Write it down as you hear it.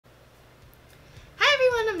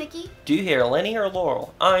Nikki. Do you hear Lenny or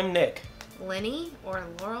Laurel? I'm Nick. Lenny or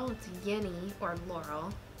Laurel? It's Yanny or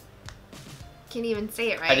Laurel. Can't even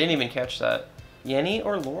say it right. I didn't even catch that. Yanny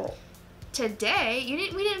or Laurel? Today,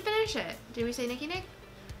 we didn't finish it. Did we say Nikki Nick?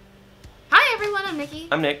 Hi everyone, I'm Nikki.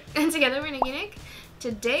 I'm Nick. And together we're Nikki Nick.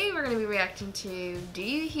 Today we're going to be reacting to Do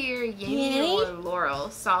You Hear Yanny or Laurel?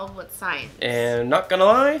 Solve with Science. And not gonna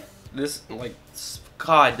lie, this,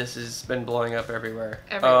 God, this has been blowing up everywhere.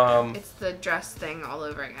 Everywhere. It's the dress thing all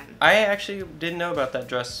over again. I actually didn't know about that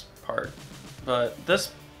dress part. But the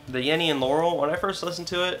Yanny and Laurel, when I first listened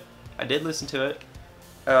to it, I did listen to it.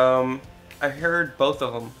 I heard both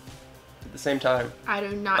of them at the same time. I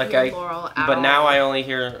do not hear Laurel at all. But now I only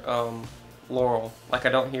hear Laurel. Like, I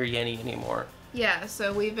don't hear Yanny anymore. Yeah,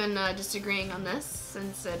 so we've been disagreeing on this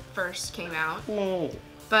since it first came out. Oh.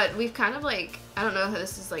 But we've kind of I don't know if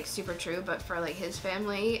this is super true, but for his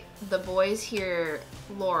family, the boys hear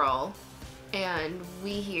Laurel and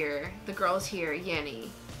the girls hear Yanny.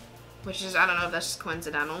 Which is, I don't know if that's just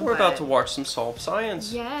coincidental. We're about to watch some Solve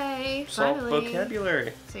Science. Yay, Solve finally.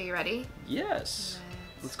 vocabulary. So you ready? Yes.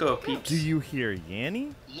 Let's go, peeps. Do you hear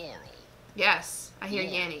Yanny? Laurel. Yes, I hear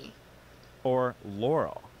Yanny. Or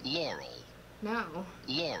Laurel? Laurel. No.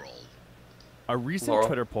 Laurel. A recent Laurel.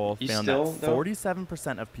 Twitter poll You found still that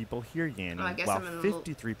 47% of people hear Yanny, while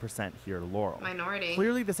 53% hear Laurel. Minority.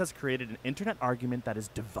 Clearly, this has created an internet argument that is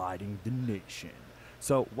dividing the nation.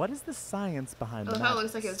 So, what is the science behind the how it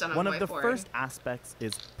looks like it was done on One of the whiteboard. first aspects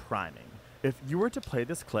is priming. If you were to play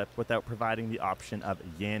this clip without providing the option of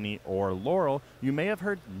Yanny or Laurel, you may have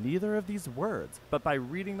heard neither of these words, but by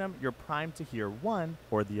reading them, you're primed to hear one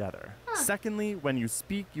or the other. Huh. Secondly, when you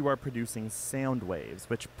speak, you are producing sound waves,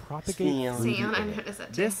 which propagate through the I air. noticed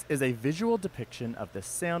that too. This is a visual depiction of the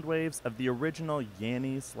sound waves of the original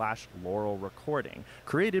Yanny/Laurel recording,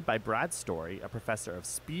 created by Brad Story, a professor of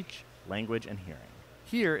speech, language, and hearing.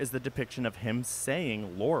 Here is the depiction of him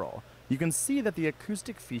saying Laurel. You can see that the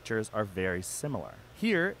acoustic features are very similar.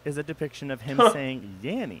 Here is a depiction of him saying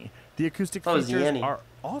Yanny. The acoustic features are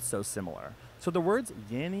also similar. So the words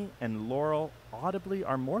Yanny and Laurel audibly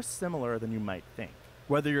are more similar than you might think.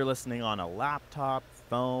 Whether you're listening on a laptop,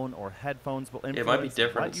 phone, or headphones will influence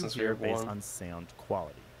what you hear based on sound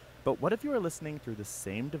quality. But what if you are listening through the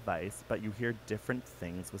same device, but you hear different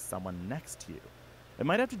things with someone next to you? It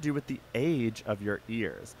might have to do with the age of your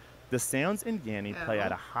ears. The sounds in Yanny play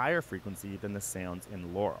at a higher frequency than the sounds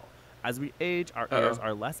in Laurel. As we age, our ears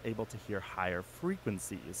are less able to hear higher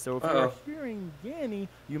frequencies. So if you're hearing Yanny,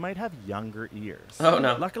 you might have younger ears. Oh,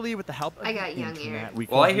 no. Luckily, with the help of the internet, we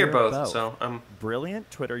can I hear hear both, so I'm... Brilliant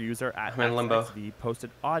Twitter user at AsapSCIENCE posted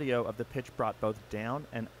audio of the pitch brought both down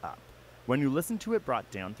and up. When you listen to it brought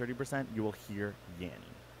down 30%, you will hear Yanny.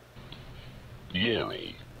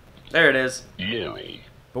 Yanny. There it is. Yanny.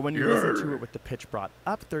 But when you listen to it with the pitch brought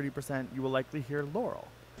up 30%, you will likely hear Laurel.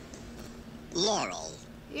 Laurel.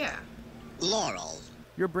 Yeah. Laurel.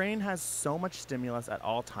 Your brain has so much stimulus at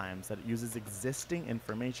all times that it uses existing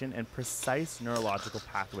information and precise neurological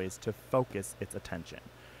pathways to focus its attention.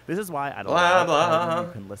 This is why at a loud volume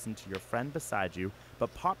you can listen to your friend beside you,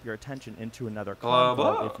 but pop your attention into another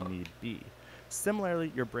convo if need be.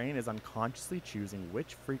 Similarly, your brain is unconsciously choosing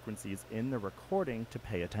which frequencies in the recording to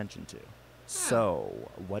pay attention to. So,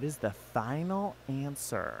 what is the final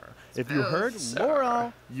answer? If you heard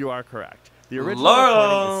Laurel, you are correct. The original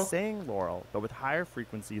recording is saying Laurel, but with higher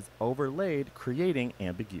frequencies overlaid, creating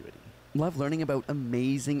ambiguity. Love learning about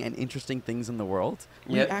amazing and interesting things in the world?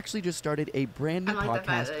 We actually just started a brand new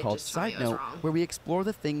podcast called Side Note, where we explore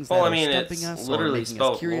the things that are stumping us or making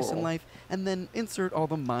us curious in life, and then insert all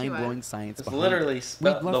the mind-blowing science behind it.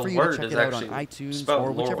 We'd love for you to check it out on iTunes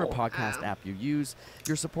or whichever podcast app you use.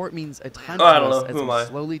 Your support means a ton to us as we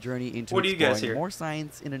slowly journey into exploring more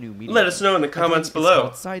science in a new medium. Let us know in the comments below.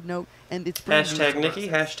 It's Side Note, and it's hashtag Nikki,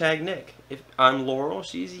 hashtag Nick. If I'm Laurel,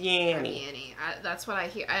 she's Yanny. I'm Yanny. That's what I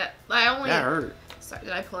hear. I only. That hurt. Sorry,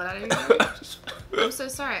 did I pull it out of your ear? I'm so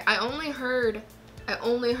sorry. I only heard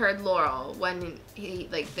Laurel when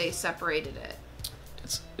they separated it.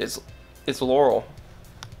 It's Laurel.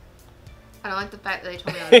 I don't like the fact that they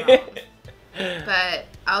told me I was wrong. But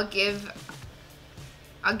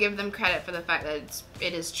I'll give them credit for the fact that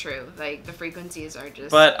it is true. Like, the frequencies are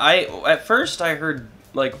just. But at first I heard,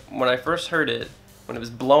 when I first heard it, when it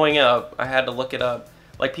was blowing up, I had to look it up.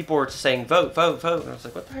 Like, people were saying vote, vote, vote, and I was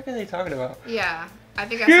like, what the heck are they talking about? Yeah, I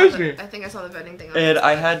think I saw the voting thing. And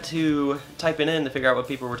I had to type it in to figure out what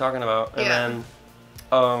people were talking about, and then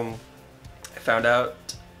I found out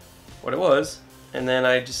what it was, and then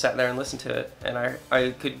I just sat there and listened to it, and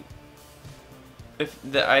I could.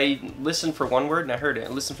 I listened for one word and I heard it. I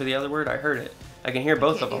listened for the other word, I heard it. I can hear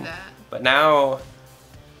both of them. But now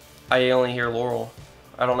I only hear Laurel.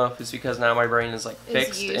 I don't know if it's because now my brain is like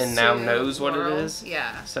fixed and now knows what it is.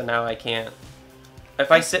 Yeah. So now I can't.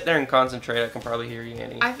 If I sit there and concentrate, I can probably hear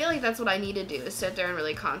Yanny. I feel like that's what I need to do, is sit there and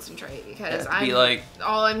really concentrate, because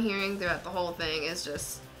all I'm hearing throughout the whole thing is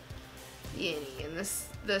just Yanny, and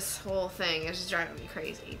this whole thing is just driving me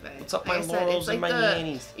crazy. But what's up, my Laurels and my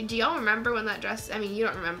Yannys? Do y'all remember when that dress? I mean, you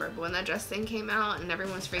don't remember, but when that dress thing came out and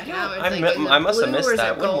everyone's freaking out. I must have missed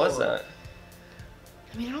that. When was that?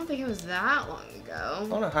 I mean, I don't think it was that long ago. I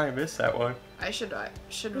don't know how I missed that one. I should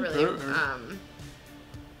really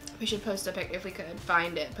we should post a pic if we could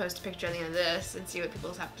find it. Post a picture at the end of this and see what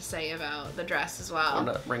people have to say about the dress as well. I'm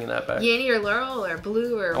not bringing that back. Yanny or Laurel or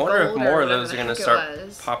blue or gold. I wonder if more of those are gonna start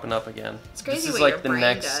popping up again. It's crazy this is what like your the brain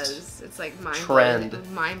next does. It's like trend.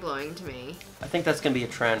 Mind blowing to me. I think that's gonna be a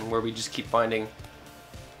trend where we just keep finding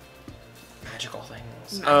magical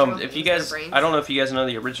things. If you guys, I don't know if you guys know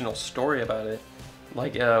the original story about it.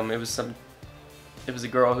 Like, it was a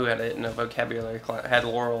girl who had it in a vocabulary class, had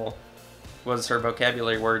Laurel was her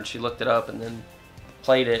vocabulary word, and she looked it up and then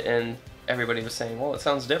played it, and everybody was saying, well, it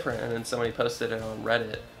sounds different, and then somebody posted it on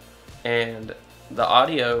Reddit, and the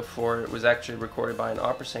audio for it was actually recorded by an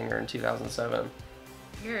opera singer in 2007.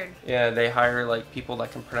 Weird. Yeah, they hire, like, people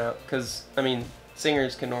that can pronounce, because, I mean,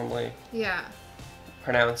 singers can normally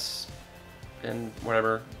pronounce and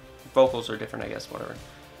whatever, vocals are different, I guess, whatever.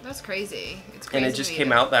 That's crazy. It's crazy. And it just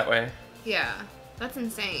came out that way. Yeah, that's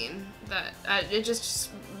insane. That it just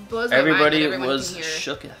blows my Everybody mind that everyone was can hear.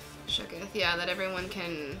 Shooketh. Yeah, that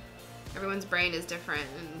everyone's brain is different,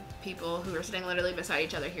 and people who are sitting literally beside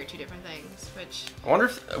each other hear two different things. Which I wonder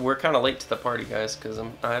if we're kind of late to the party, guys, because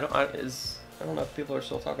I don't know if people are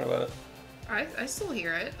still talking about it. I still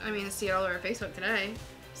hear it. I mean, I see it all over Facebook today.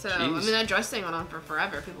 So Jeez. I mean, that dress thing went on for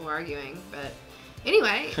forever. People were arguing, but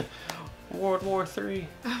anyway. World War III.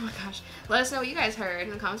 Oh my gosh. Let us know what you guys heard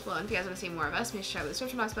in the comments below. And if you guys want to see more of us, make sure to check out the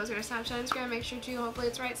description box, post, our Snapchat, Instagram. Make sure to, hopefully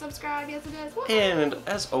it's right, subscribe. Yes, it is. Woo! And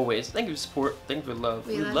as always, thank you for support. Thank you for love.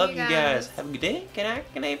 We love you guys. Have a good day. Good night.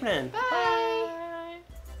 Good evening. Bye.